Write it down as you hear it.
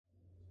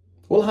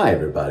Well, hi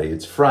everybody.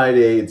 It's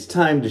Friday. It's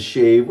time to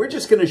shave. We're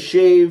just going to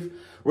shave.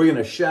 We're going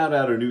to shout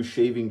out our new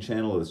shaving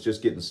channel that's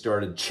just getting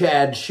started.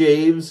 Chad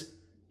Shaves.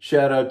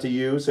 Shout out to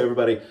you. So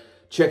everybody,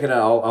 check it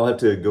out. I'll have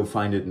to go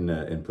find it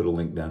and put a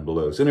link down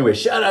below. So anyway,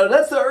 shout out.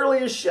 That's the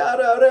earliest shout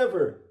out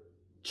ever.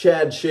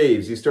 Chad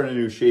Shaves. He started a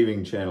new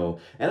shaving channel,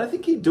 and I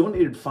think he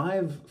donated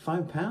five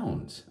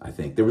pounds. I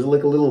think there was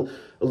like a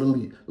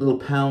little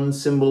pound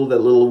symbol, that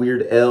little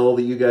weird L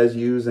that you guys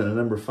use, and a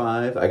number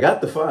 5. I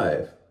got the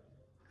 5.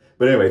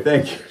 But anyway,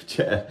 thank you,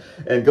 Chad.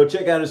 And go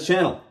check out his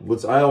channel.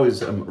 I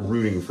always am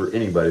rooting for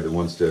anybody that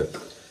wants to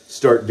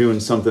start doing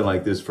something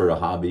like this for a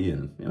hobby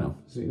and, you know,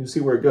 see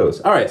where it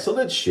goes. All right, so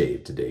let's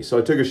shave today. So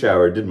I took a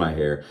shower, did my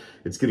hair.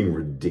 It's getting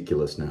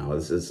ridiculous now.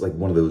 It's like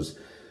one of those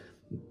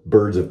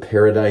birds of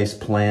paradise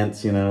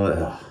plants, you know.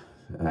 Ugh,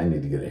 I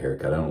need to get a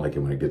haircut. I don't like it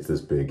when it gets this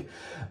big.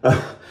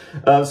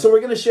 So we're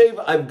going to shave.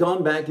 I've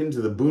gone back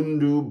into the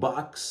Bundu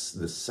box,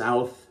 the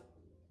South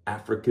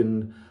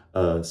African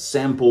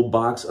sample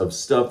box of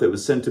stuff that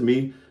was sent to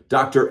me.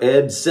 Dr.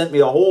 Ed sent me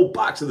a whole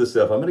box of this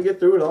stuff. I'm going to get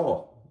through it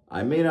all.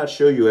 I may not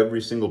show you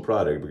every single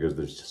product because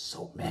there's just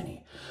so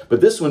many. But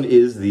this one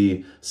is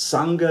the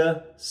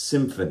Sangha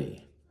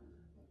Symphony.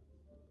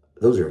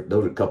 Those are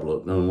a couple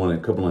of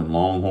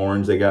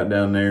Longhorns they got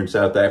down there in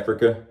South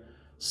Africa.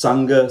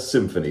 Sangha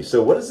Symphony.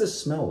 So what does this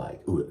smell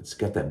like? Ooh, it's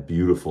got that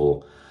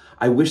beautiful,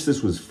 I wish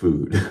this was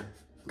food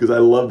because I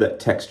love that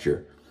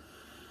texture.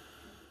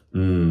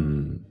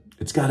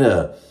 It's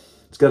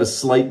got a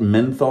slight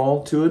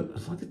menthol to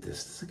it. Look at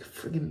this. It's like a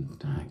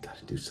friggin', I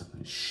gotta do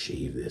something to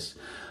shave this.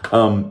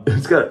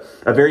 It's got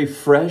a very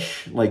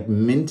fresh, like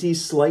minty,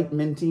 slight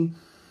minty,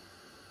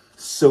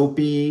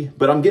 soapy,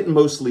 but I'm getting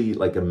mostly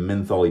like a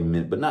mentholy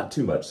mint, but not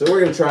too much. So we're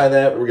gonna try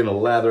that. We're gonna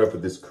lather up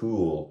with this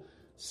cool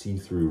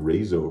see-through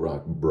Razor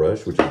Rock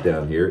brush, which is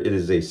down here. It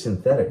is a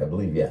synthetic, I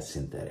believe. Yeah,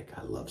 synthetic.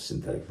 I love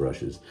synthetic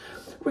brushes.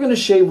 We're going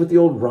to shave with the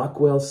old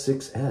Rockwell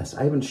 6S.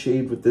 I haven't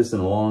shaved with this in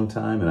a long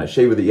time, and I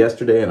shaved with it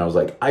yesterday, and I was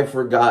like, I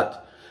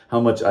forgot how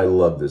much I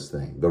love this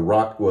thing. The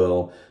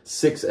Rockwell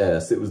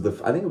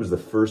 6S. I think it was the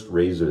first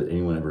razor that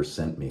anyone ever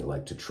sent me,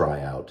 like, to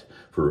try out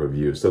for a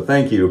review. So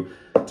thank you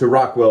to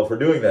Rockwell for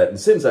doing that. And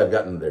since I've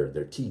gotten their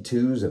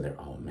T2s and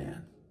oh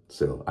man.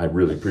 So I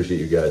really appreciate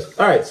you guys.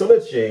 All right, so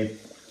let's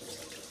shave.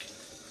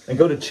 And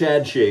go to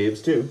Chad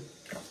Shaves, too.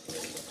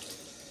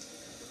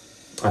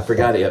 I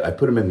forgot it. I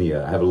put them in the,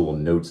 I have a little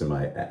notes in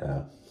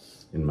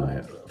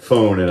my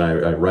phone, and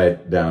I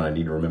write down, I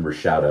need to remember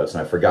shout-outs,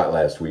 and I forgot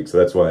last week, so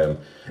that's why I'm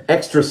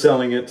extra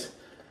selling it.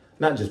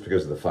 Not just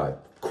because of the 5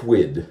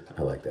 quid.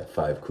 I like that,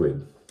 5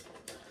 quid.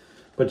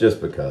 But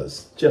just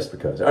because.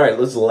 All right,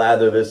 let's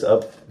lather this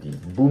up. The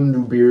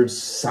Bundu Beard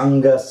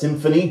Sangha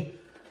Symphony.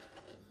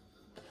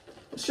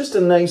 It's just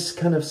a nice,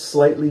 kind of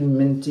slightly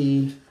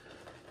minty.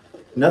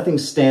 Nothing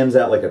stands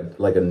out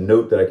like a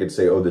note that I could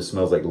say, oh, this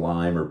smells like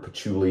lime or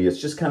patchouli.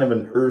 It's just kind of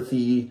an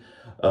earthy,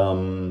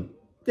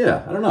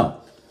 yeah, I don't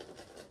know.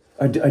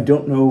 I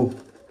don't know.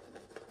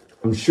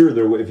 I'm sure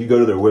if you go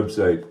to their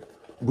website,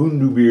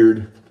 Bundu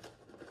Beard,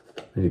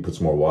 I need to put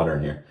some more water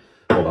in here.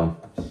 Hold on.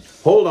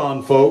 Hold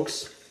on,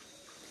 folks.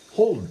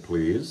 Hold,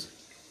 please.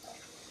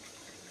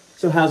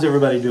 So how's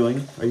everybody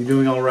doing? Are you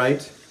doing all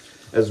right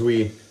as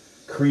we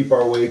creep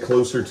our way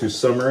closer to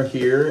summer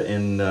here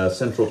in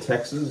Central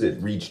Texas? It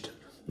reached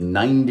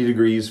 90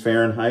 degrees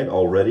Fahrenheit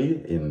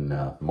already in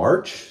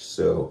March.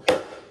 So,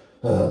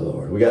 oh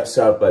Lord, we got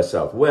South by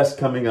Southwest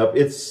coming up.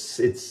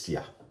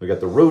 Yeah, we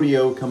got the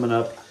rodeo coming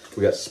up.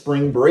 We got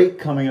spring break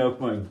coming up.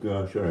 My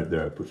gosh, all right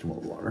there, I put some more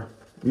water.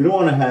 You don't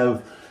want to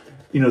have,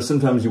 you know,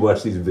 sometimes you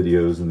watch these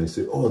videos and they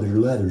say, oh, your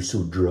lather's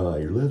so dry.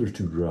 Your lather's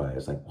too dry.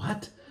 It's like,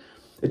 what?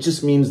 It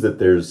just means that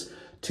there's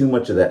too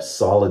much of that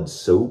solid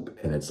soap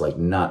and it's like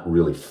not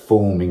really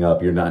foaming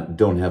up.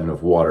 Don't have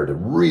enough water to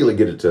really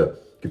get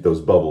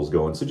those bubbles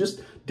going. So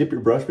just dip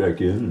your brush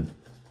back in.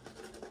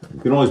 You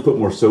can always put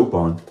more soap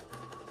on.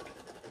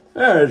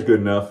 That's good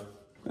enough.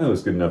 That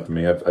was good enough to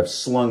me. I've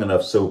slung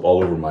enough soap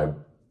all over my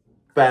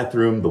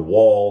bathroom, the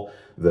wall,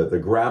 the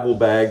gravel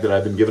bag that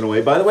I've been giving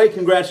away. By the way,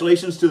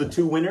 congratulations to the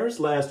 2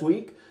 winners last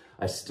week.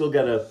 I still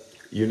gotta,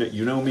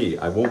 you know me,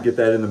 I won't get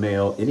that in the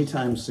mail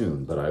anytime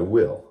soon, but I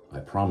will. I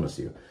promise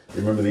you.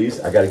 Remember these?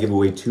 I got to give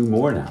away 2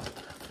 more now.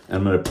 And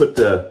I'm going to put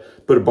a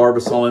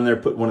Barbasol in there,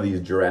 put one of these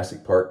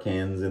Jurassic Park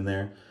cans in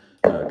there,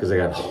 because I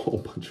got a whole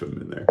bunch of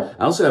them in there.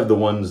 I also have the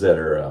ones that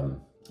are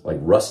like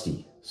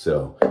rusty.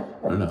 So,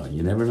 I don't know.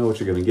 You never know what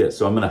you're going to get.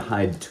 So I'm going to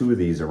hide 2 of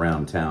these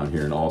around town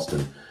here in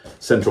Austin,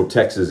 Central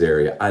Texas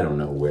area. I don't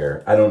know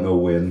where. I don't know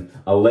when.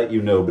 I'll let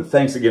you know. But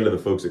thanks again to the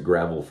folks at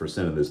Gravel for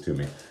sending this to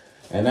me.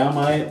 And now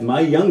my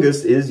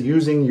youngest is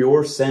using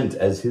your scent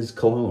as his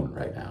cologne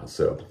right now.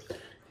 So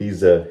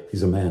he's a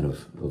man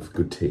of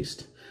good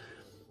taste.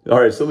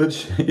 All right, so let's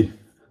shave.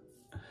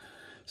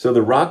 So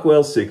the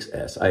Rockwell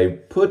 6S,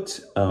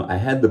 I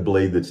had the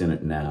blade that's in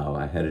it now.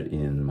 I had it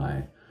in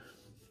my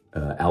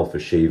Alpha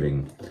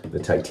Shaving, the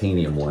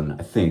titanium one,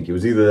 I think. It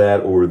was either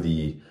that or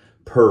the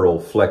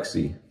Pearl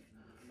Flexi.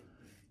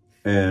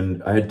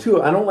 And I had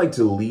 2. I don't like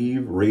to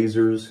leave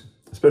razors,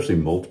 especially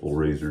multiple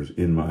razors,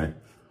 in my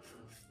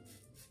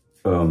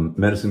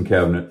medicine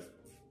cabinet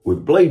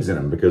with blades in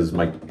them because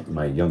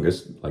my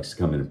youngest likes to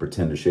come in and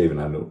pretend to shave, and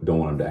I don't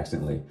want him to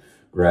accidentally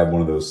grab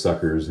one of those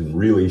suckers and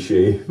really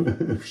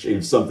shave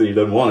shave something he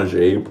doesn't want to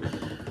shave.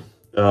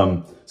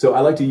 So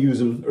I like to use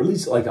them, or at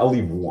least like I'll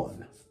leave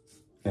one.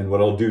 And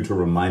what I'll do to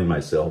remind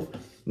myself,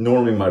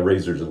 normally my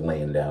razor's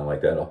laying down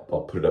like that.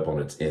 I'll put it up on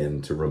its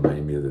end to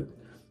remind me that,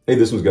 hey,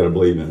 this one's got a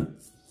blade in it.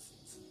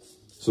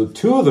 So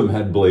 2 of them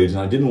had blades,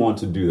 and I didn't want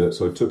to do that,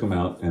 so I took them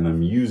out, and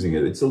I'm using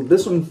it. So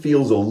this one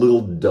feels a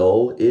little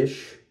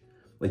dull-ish.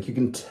 Like you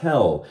can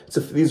tell.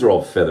 These are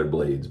all feather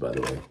blades, by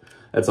the way.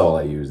 That's all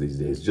I use these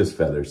days, just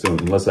feathers. So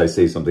unless I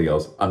say something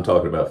else, I'm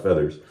talking about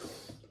feathers.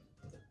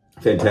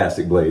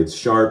 Fantastic blades,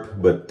 sharp,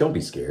 but don't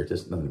be scared.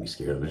 Just nothing to be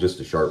scared of. It's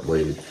just a sharp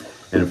blade.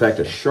 And in fact,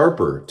 a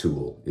sharper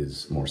tool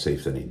is more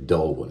safe than a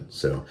dull one.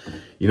 So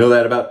you know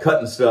that about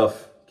cutting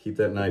stuff. Keep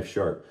that knife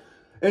sharp.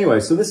 Anyway,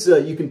 so this,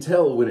 you can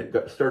tell when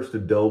it starts to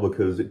dull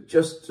because it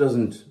just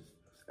doesn't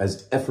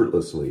as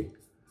effortlessly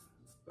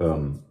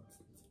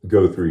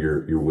go through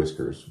your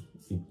whiskers.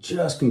 You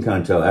just can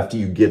kind of tell after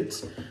you've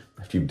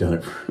done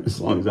it for as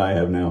long as I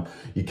have now,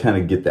 you kind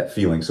of get that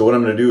feeling. So what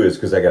I'm going to do is,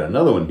 because I got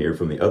another one here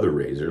from the other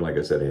razor, like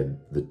I said, I had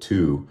the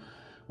 2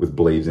 with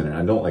blades in it.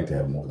 I don't like to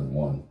have more than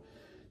one,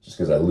 just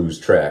because I lose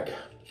track.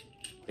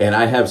 And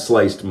I have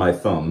sliced my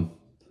thumb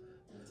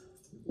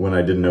when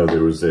I didn't know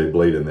there was a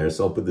blade in there.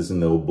 So I'll put this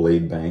in the old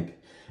blade bank.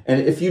 And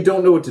if you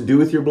don't know what to do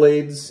with your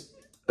blades,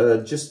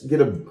 just get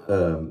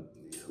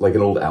like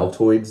an old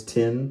Altoids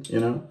tin, you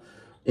know?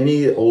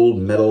 Any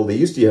old metal. They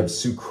used to have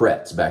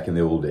sucrets back in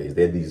the old days.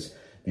 They had these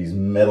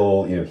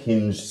metal, you know,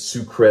 hinged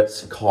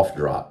sucrets, cough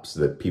drops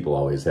that people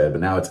always had,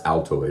 but now it's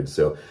Altoids.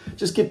 So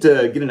just get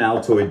an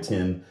Altoid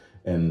tin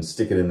and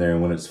stick it in there,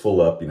 and when it's full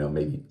up, you know,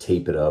 maybe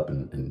tape it up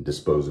and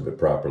dispose of it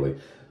properly.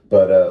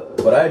 But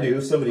what I do,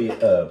 somebody,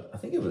 I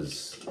think it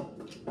was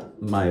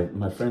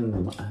my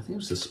friend, I think it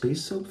was the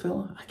Space Soap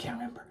fella, I can't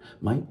remember,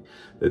 Mike,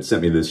 that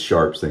sent me this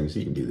sharps thing. So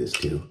you can do this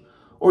too.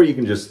 Or you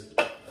can just,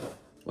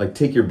 like,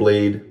 take your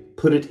blade,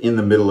 put it in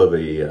the middle of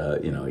a,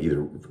 you know,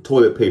 either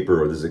toilet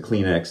paper or there's a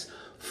Kleenex,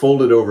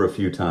 fold it over a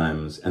few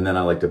times, and then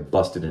I like to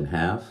bust it in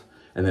half.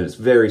 And then it's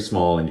very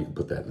small, and you can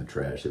put that in the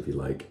trash if you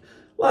like.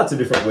 Lots of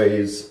different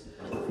ways.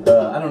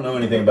 I don't know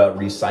anything about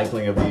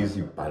recycling of these.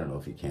 I don't know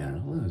if you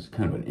can. Well, it's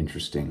kind of an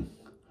interesting,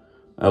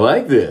 I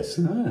like this.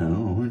 I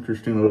don't know,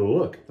 interesting little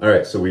look. All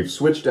right, so we've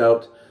switched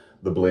out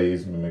the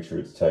blades. Let me make sure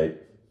it's tight.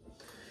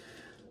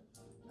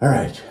 All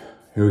right,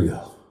 here we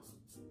go.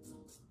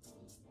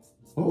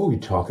 What were we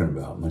talking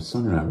about? My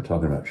son and I were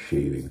talking about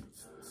shaving.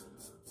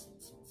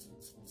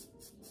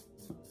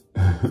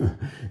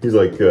 He's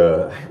like,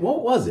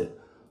 what was it?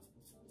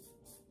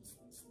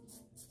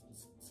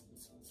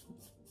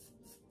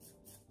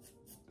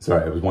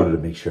 Sorry, I wanted to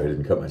make sure I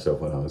didn't cut myself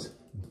when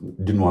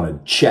didn't want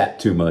to chat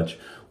too much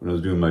when I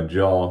was doing my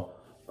jaw.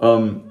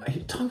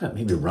 I talking about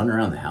maybe running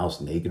around the house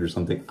naked or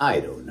something. I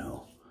don't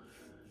know.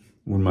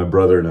 When my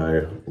brother and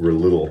I were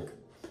little,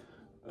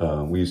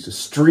 we used to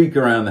streak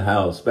around the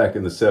house back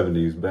in the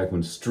 70s, back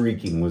when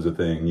streaking was a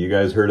thing. You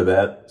guys heard of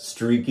that?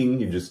 Streaking?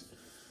 You just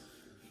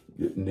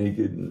get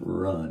naked and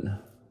run.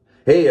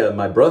 Hey,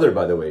 my brother,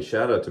 by the way,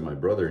 shout out to my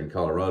brother in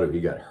Colorado. He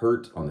got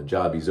hurt on the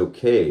job. He's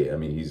okay. I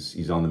mean,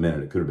 he's on the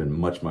mend. It could have been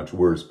much, much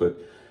worse, but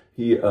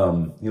he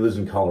lives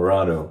in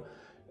Colorado,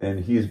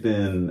 and he's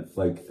been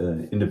like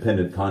an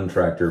independent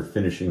contractor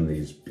finishing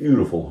these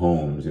beautiful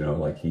homes, you know,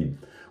 like he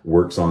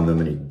works on them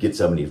and he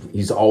gets up and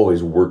he's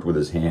always worked with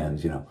his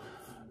hands, you know,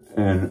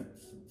 and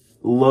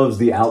loves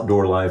the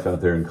outdoor life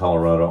out there in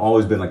Colorado.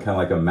 Always been like kind of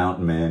like a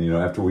mountain man, you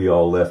know, after we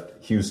all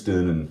left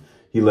Houston and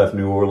he left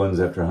New Orleans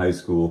after high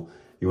school.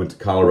 He went to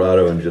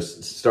Colorado and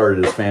just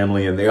started his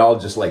family, and they all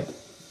just like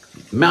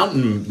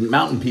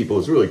mountain people.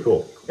 It's really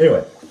cool.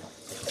 Anyway,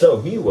 so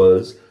he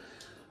was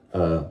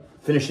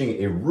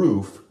finishing a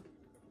roof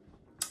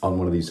on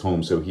one of these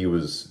homes. So he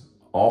was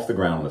off the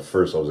ground on the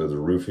first level. There's a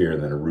roof here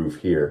and then a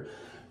roof here.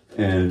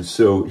 And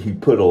so he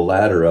put a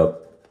ladder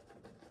up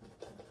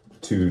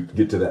to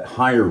get to that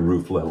higher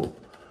roof level.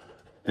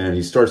 And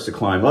he starts to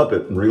climb up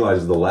it and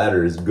realizes the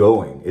ladder is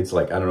going. It's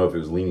like, I don't know if it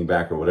was leaning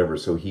back or whatever.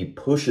 So he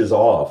pushes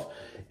off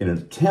in an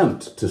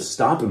attempt to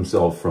stop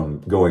himself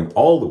from going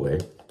all the way,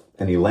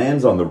 and he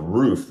lands on the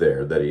roof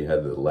there that he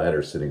had the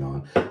ladder sitting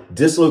on,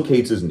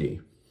 dislocates his knee,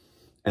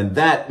 and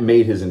that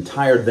made his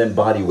entire then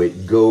body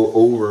weight go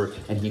over,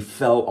 and he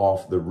fell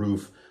off the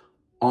roof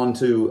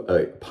onto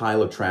a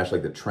pile of trash,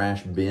 like the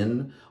trash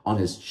bin, on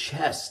his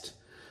chest.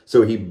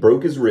 So he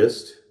broke his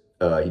wrist,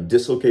 he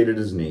dislocated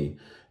his knee,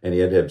 and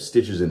he had to have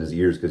stitches in his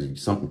ears because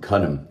something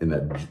cut him in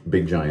that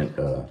big giant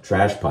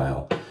trash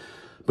pile.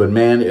 But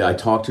man, I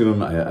talked to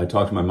him, I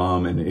talked to my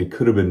mom, and it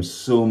could have been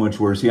so much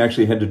worse. He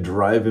actually had to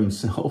drive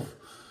himself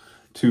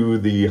to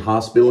the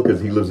hospital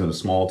because he lives in a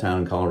small town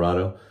in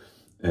Colorado.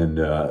 And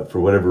for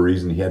whatever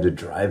reason, he had to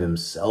drive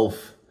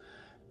himself.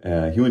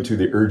 He went to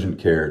the urgent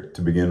care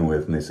to begin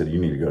with, and they said, you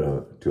need to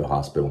go to a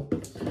hospital.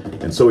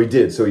 And so he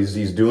did. So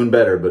he's doing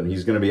better, but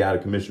he's going to be out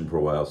of commission for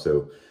a while.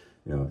 So,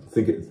 you know,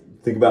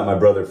 think about my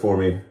brother for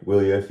me,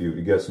 will you, if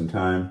you got some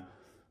time.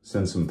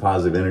 send some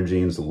positive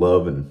energy and some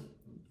love and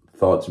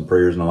thoughts and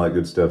prayers and all that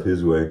good stuff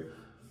his way.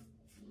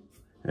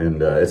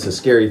 And it's a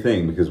scary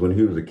thing because when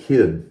he was a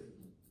kid,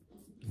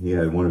 he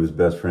had one of his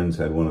best friends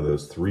had one of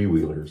those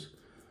three-wheelers.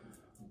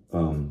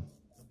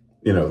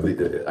 You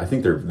know, I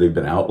think they've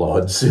been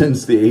outlawed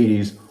since the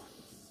 80s.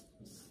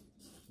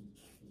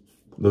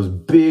 Those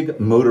big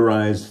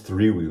motorized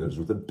three-wheelers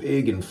with the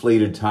big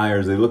inflated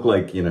tires. They look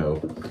like, you know,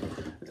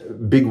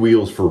 big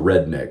wheels for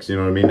rednecks. You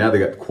know what I mean? Now they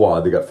got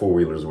quad, they got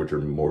four-wheelers, which are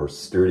more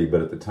sturdy.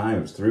 But at the time,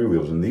 it was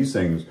three-wheels. And these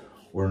things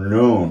were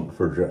known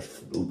for just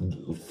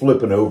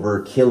flipping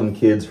over, killing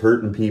kids,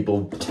 hurting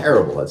people.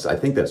 Terrible. I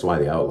think that's why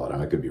they outlawed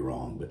them. I could be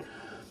wrong, but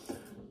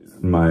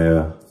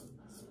my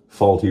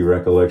faulty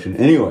recollection.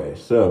 Anyway,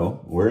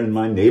 so we're in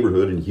my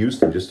neighborhood in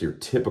Houston, just your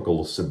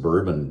typical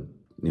suburban,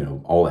 you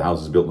know, all the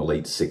houses built in the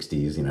late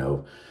 60s, you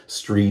know,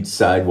 streets,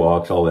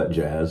 sidewalks, all that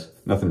jazz.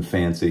 Nothing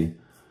fancy.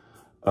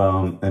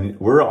 And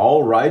we're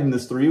all riding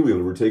this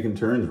three-wheeler. We're taking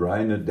turns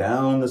riding it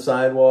down the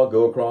sidewalk,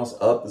 go across,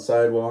 up the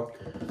sidewalk.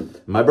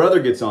 My brother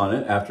gets on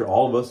it after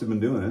all of us have been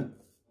doing it.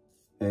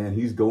 And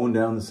he's going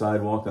down the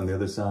sidewalk on the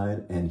other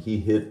side. And he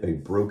hit a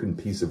broken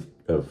piece of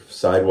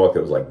sidewalk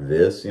that was like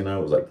this, you know,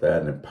 it was like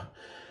that. And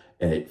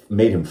it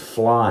made him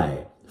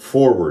fly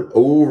forward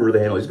over the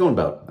handle. He's going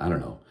about, I don't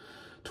know,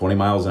 20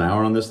 miles an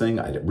hour on this thing.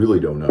 I really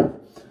don't know.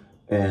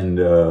 And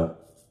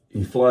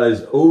he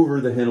flies over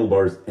the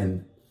handlebars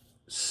and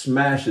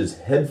smashes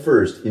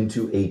headfirst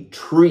into a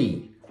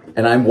tree.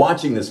 And I'm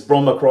watching this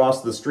from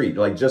across the street,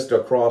 like just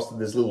across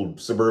this little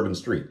suburban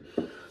street.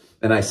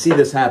 And I see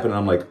this happen, and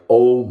I'm like,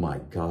 oh my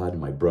God,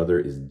 my brother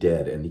is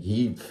dead. And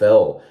he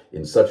fell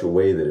in such a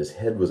way that his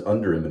head was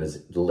under him and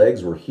his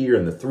legs were here,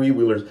 and the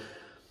three-wheelers,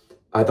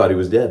 I thought he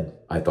was dead.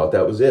 I thought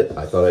that was it.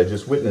 I thought I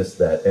just witnessed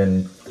that.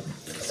 And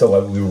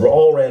so we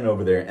all ran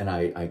over there, and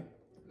I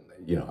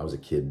you know, I was a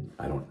kid.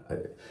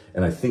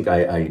 And I think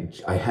I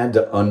had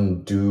to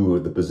undo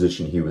the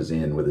position he was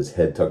in with his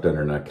head tucked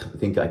under, and I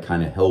think I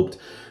kind of helped.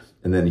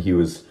 And then he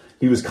was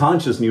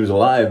conscious and he was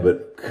alive,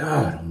 but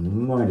God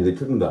almighty, they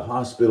took him to the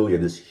hospital. He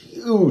had this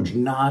huge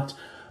knot.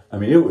 I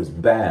mean, it was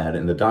bad.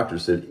 And the doctor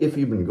said if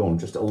he'd been going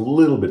just a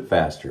little bit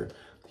faster,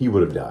 he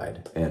would have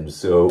died. And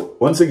so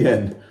once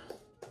again,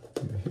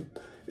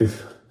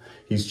 if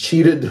he's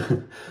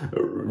cheated,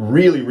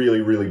 really,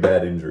 really, really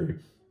bad injury.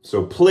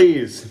 So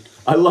please,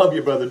 I love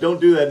you, brother. Don't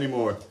do that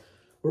anymore.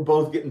 We're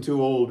both getting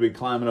too old to be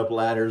climbing up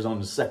ladders on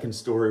the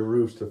second-story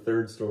roofs to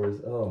third stories.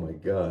 Oh, my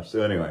gosh.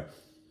 So anyway,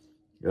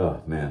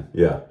 oh, man,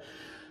 yeah.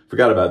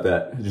 Forgot about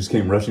that. It just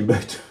came rushing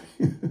back to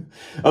me.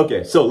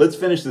 Okay, so let's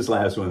finish this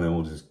last one, and then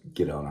we'll just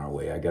get on our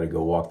way. I got to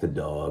go walk the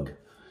dog.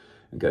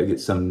 I got to get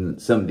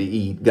something to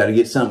eat. Got to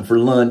get something for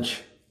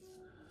lunch.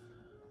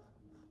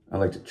 I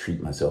like to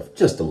treat myself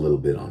just a little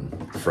bit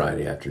on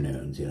Friday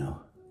afternoons, you know.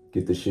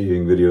 Get the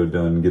shaving video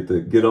done,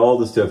 get all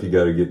the stuff you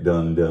got to get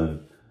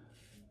done.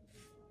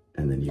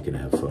 And then you can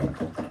have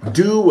fun.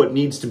 Do what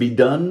needs to be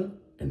done,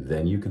 and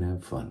then you can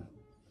have fun.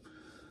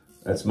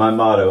 That's my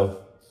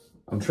motto.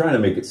 I'm trying to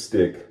make it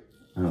stick.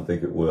 I don't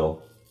think it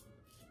will,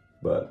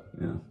 but,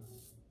 yeah.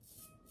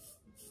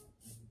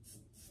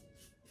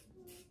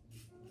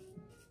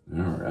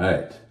 All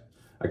right.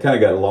 I kind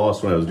of got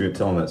lost when I was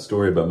telling that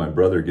story about my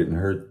brother getting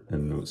hurt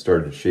and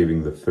started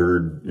shaving the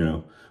third, you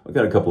know. I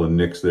got a couple of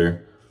nicks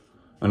there.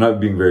 I'm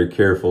not being very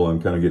careful.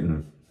 I'm kind of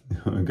getting,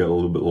 I got a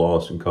little bit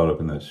lost and caught up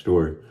in that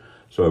story.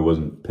 So I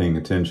wasn't paying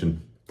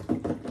attention.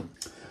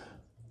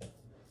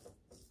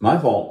 My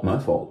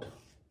fault.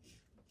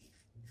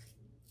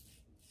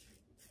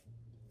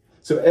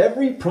 So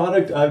every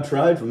product I've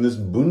tried from this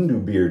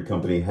Bundu Beard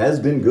company has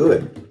been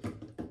good.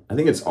 I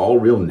think it's all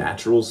real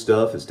natural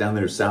stuff. It's down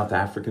there South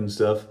African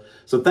stuff.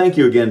 So thank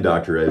you again,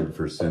 Dr. Ed,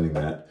 for sending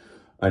that.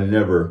 I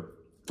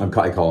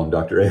call him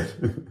Dr.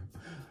 Ed.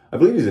 I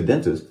believe he's a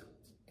dentist.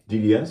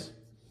 DDS,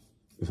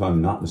 if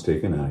I'm not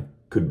mistaken, and I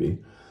could be.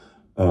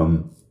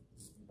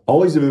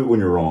 Always admit when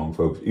you're wrong,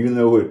 folks. Even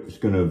though it's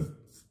going to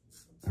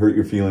hurt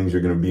your feelings,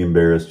 you're going to be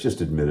embarrassed, just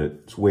admit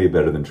it. It's way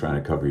better than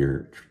trying to cover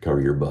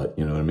your butt,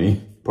 you know what I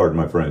mean? Pardon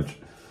my French.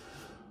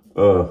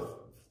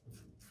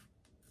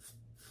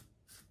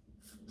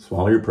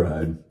 Swallow your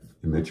pride,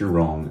 admit you're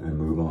wrong, and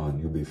move on.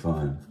 You'll be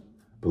fine.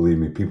 Believe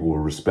me, people will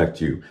respect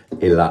you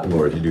a lot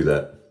more if you do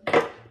that.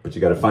 But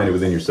you got to find it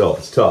within yourself.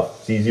 It's tough.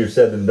 It's easier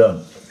said than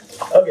done.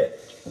 Okay.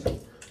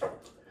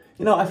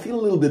 You know, I feel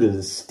a little bit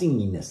of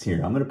stinginess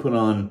here. I'm going to put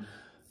on,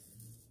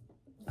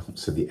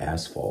 the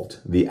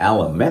asphalt, the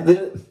alum.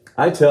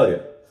 I tell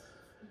you,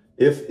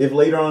 if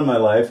later on in my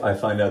life I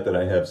find out that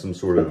I have some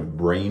sort of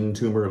brain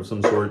tumor of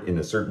some sort in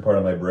a certain part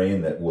of my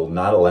brain that will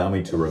not allow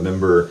me to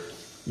remember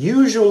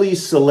usually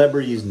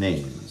celebrities'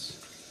 names,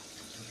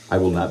 I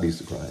will not be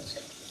surprised.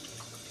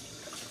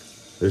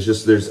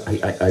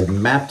 I've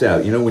mapped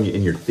out, you know, when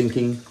in your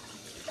thinking,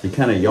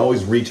 you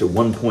always reach at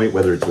one point,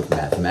 whether it's with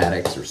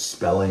mathematics or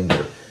spelling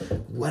or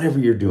whatever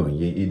you're doing.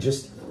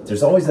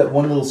 There's always that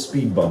one little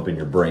speed bump in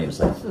your brain. It's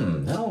like, that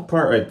little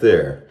part right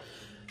there,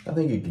 I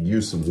think it could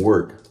use some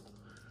work.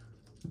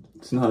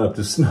 It's not up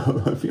to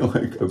snuff. I feel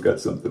like I've got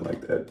something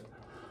like that.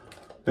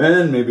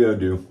 And maybe I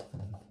do.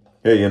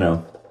 Hey, you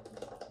know,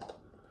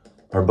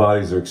 our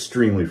bodies are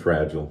extremely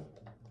fragile.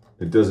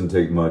 It doesn't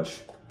take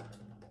much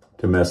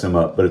to mess them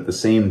up. But at the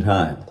same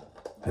time,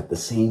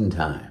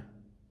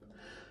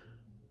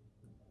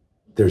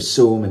 there's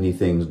so many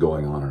things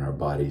going on in our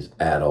bodies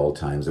at all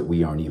times that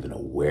we aren't even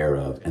aware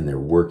of, and they're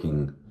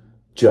working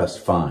just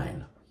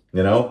fine.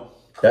 You know,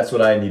 that's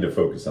what I need to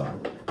focus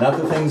on. Not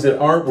the things that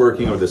aren't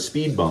working or the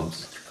speed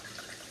bumps,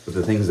 but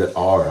the things that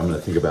are. I'm going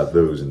to think about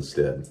those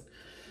instead.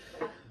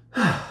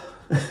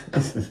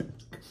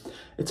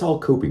 It's all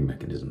coping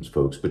mechanisms,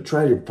 folks, but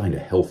try to find a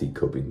healthy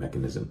coping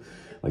mechanism.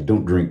 Like,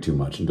 don't drink too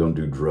much and don't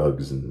do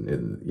drugs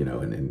and you know,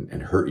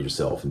 and hurt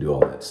yourself and do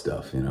all that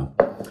stuff, you know.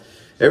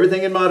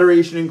 Everything in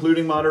moderation,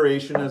 including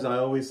moderation, as I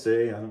always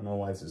say. I don't know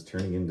why this is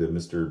turning into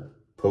Mr.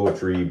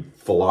 Poetry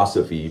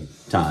philosophy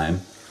time.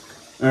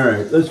 All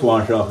right, let's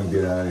wash off and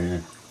get out of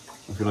here.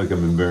 I feel like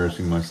I'm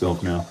embarrassing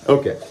myself now.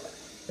 Okay,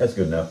 that's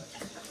good enough.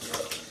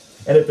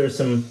 And if there's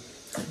some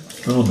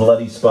little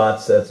bloody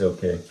spots, that's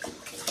okay.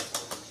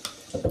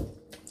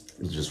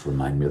 It just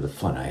reminded me of the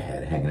fun I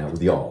had hanging out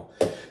with y'all.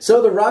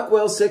 So the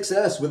Rockwell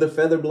 6S with a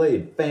feather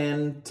blade,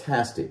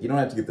 fantastic. You don't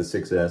have to get the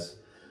 6S,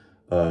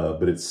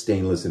 but it's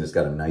stainless and it's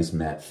got a nice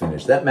matte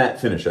finish. That matte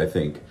finish, I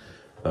think,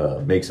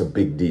 makes a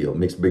big deal,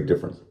 makes a big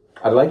difference.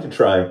 I'd like to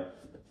try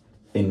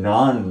a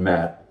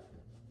non-matte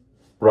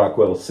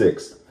Rockwell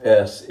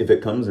 6S if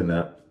it comes in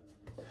that,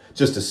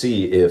 just to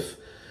see if,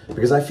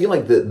 because I feel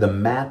like the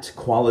matte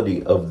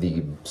quality of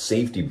the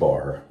safety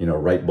bar, you know,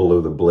 right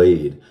below the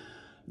blade,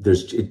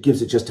 it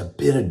gives it just a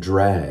bit of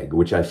drag,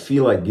 which I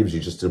feel like gives you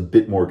just a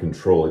bit more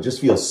control. It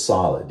just feels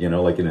solid, you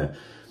know, like in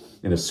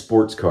a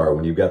sports car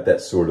when you've got that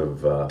sort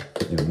of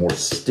you know, more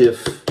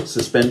stiff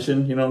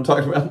suspension. You know what I'm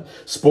talking about?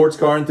 Sports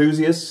car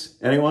enthusiasts,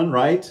 anyone?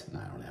 Right?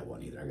 I don't have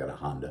one either. I got a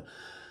Honda.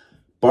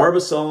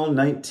 Barbasol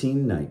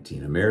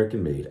 1919,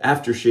 American made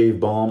aftershave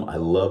balm. I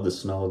love the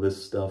smell of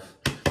this stuff.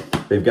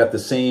 They've got the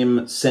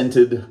same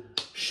scented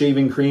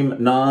shaving cream,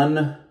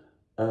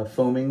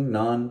 non-foaming, you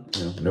know,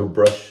 no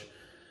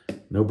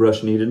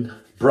brush needed.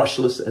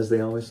 Brushless, as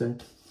they always say.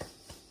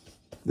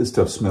 This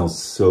stuff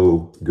smells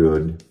so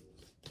good.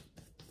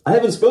 I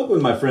haven't spoken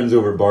with my friends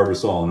over at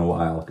Barbasol in a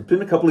while. It's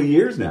been a couple of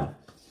years now.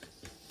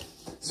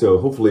 So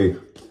hopefully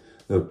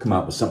they'll come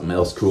out with something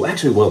else cool.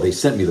 Actually, well, they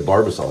sent me the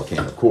Barbasol can,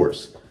 of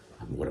course.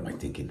 What am I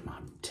thinking?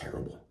 I'm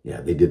terrible.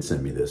 Yeah, they did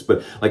send me this.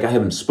 But, like, I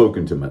haven't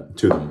spoken to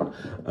them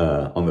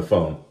on the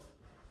phone.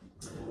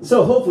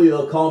 So hopefully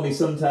they'll call me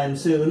sometime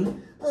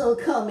soon. They'll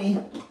call me.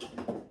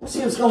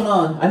 See what's going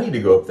on. I need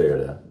to go up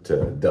there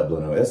to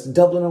Dublin. That's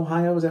Dublin,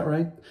 Ohio, is that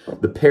right?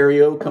 The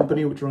Perio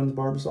company, which runs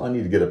Barbasol. I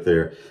need to get up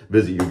there,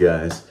 visit you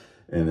guys,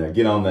 and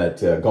get on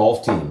that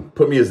golf team.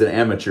 Put me as an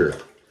amateur.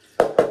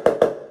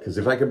 Because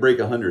if I can break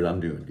 100, I'm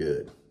doing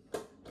good.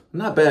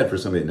 Not bad for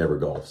somebody that never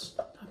golfs.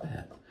 Not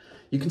bad.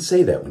 You can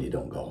say that when you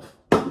don't golf.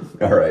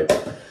 All right.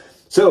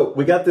 So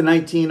we got the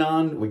 19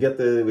 on. We got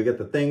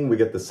the thing. We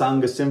got the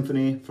Sangha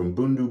Symphony from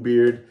Bundu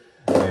Beard.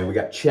 And we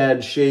got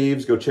Chad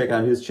Shaves. Go check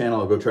out his channel.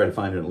 I'll go try to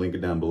find it and link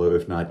it down below.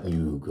 If not,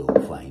 you go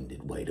find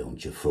it. Why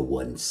don't you for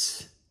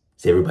once?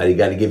 See, everybody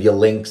got to give you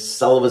links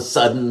all of a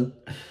sudden.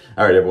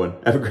 All right, everyone.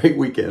 Have a great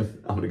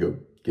weekend. I'm going to go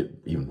get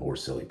even more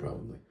silly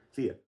probably. See ya.